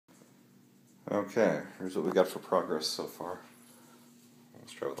Okay, here's what we got for progress so far.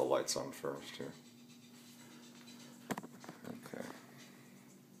 Let's try with the lights on first here. Okay.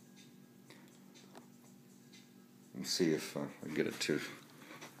 Let's see if I can get it to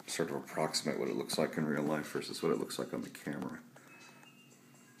sort of approximate what it looks like in real life versus what it looks like on the camera.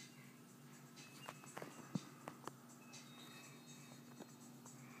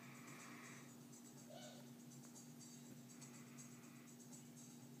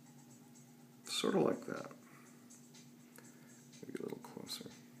 Sort of like that. Maybe a little closer.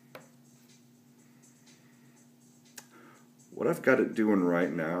 What I've got it doing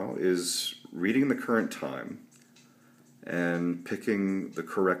right now is reading the current time and picking the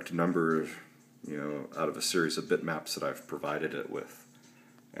correct number, out of a series of bitmaps that I've provided it with,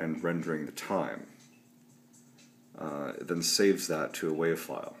 and rendering the time. It then saves that to a WAV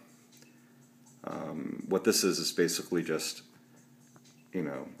file. What this is basically just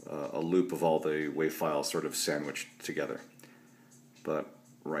a loop of all the WAV files sort of sandwiched together. But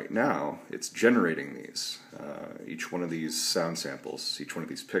right now, it's generating these, each one of these sound samples, each one of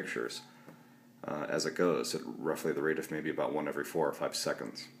these pictures, as it goes, at roughly the rate of maybe about 1 every 4 or 5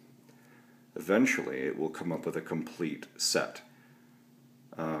 seconds. Eventually, it will come up with a complete set.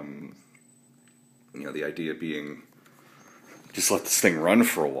 The idea being, just let this thing run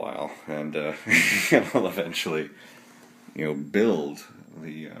for a while, and it'll eventually, build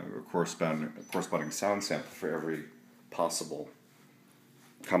the corresponding sound sample for every possible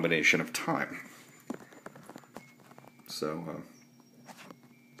combination of time. So,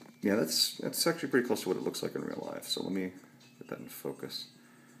 yeah, that's actually pretty close to what it looks like in real life. So let me get that in focus.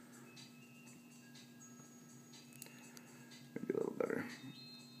 Maybe a little better.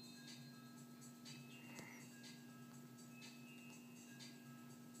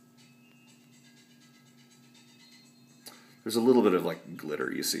 There's a little bit of like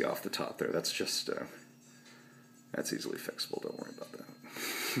glitter you see off the top there. That's just, that's easily fixable. Don't worry about that.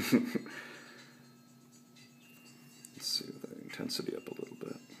 Let's see the intensity up a little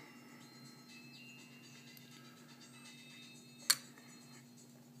bit.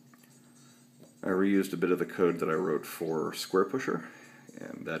 I reused a bit of the code that I wrote for Square Pusher,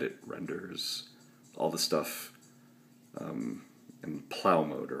 and that it renders all the stuff in plow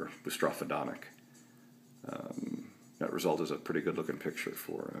mode or boustrophedonic. That result is a pretty good looking picture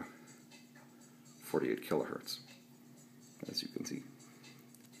for 48 kilohertz, as you can see.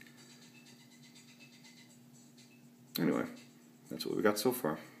 Anyway, that's what we got so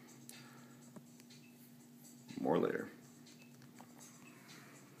far. More later.